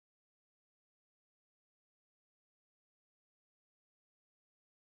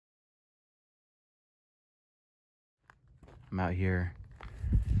I'm out here,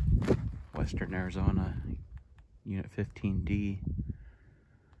 Western Arizona, Unit 15D.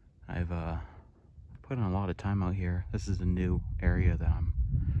 I've put in a lot of time out here. This is a new area that I'm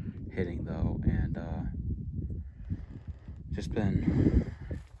hitting though, and just been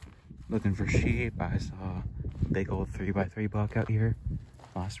looking for sheep. I saw a big old 3x3 buck out here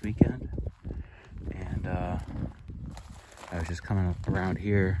last weekend, and I was just coming around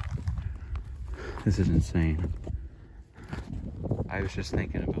here. This is insane. I was just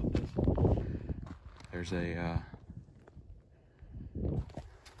thinking about this. There's a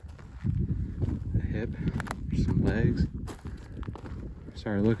hip, some legs.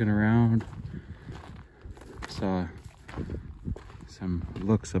 Started looking around, saw some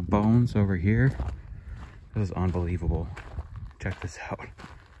looks of bones over here. This is unbelievable. Check this out.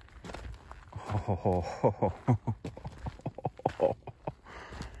 Oh,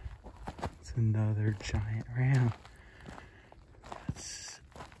 it's another giant ram.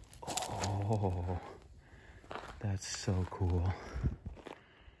 That's so cool.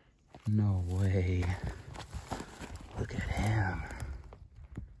 No way. Look at him.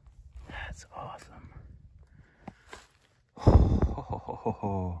 That's awesome.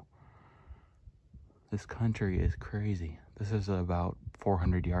 This country is crazy. This is about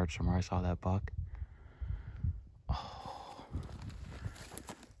 400 yards from where I saw that buck.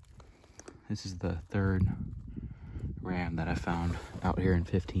 This is the third ram that I found out here in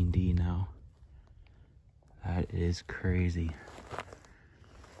 15D now. That is crazy.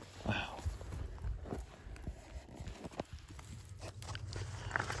 Wow.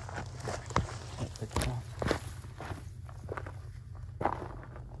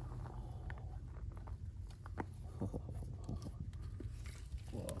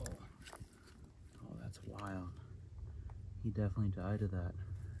 Whoa. Oh, that's wild. He definitely died of that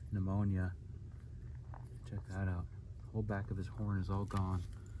pneumonia. Check that out. The whole back of his horn is all gone.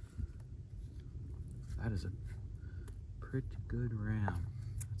 That is a pretty good ram.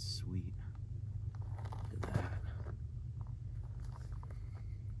 That's sweet. Look at that.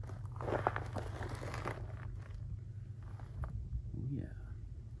 Oh yeah.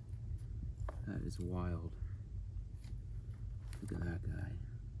 That is wild. Look at that guy.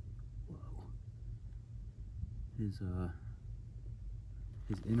 Whoa.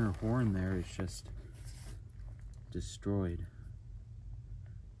 His inner horn there is just destroyed.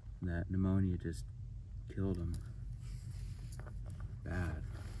 That pneumonia just killed him. Bad.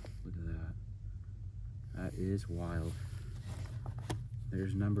 Look at that. That is wild.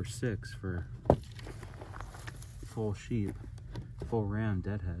 There's number 6 for full sheep, full ram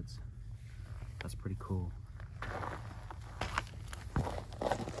deadheads. That's pretty cool.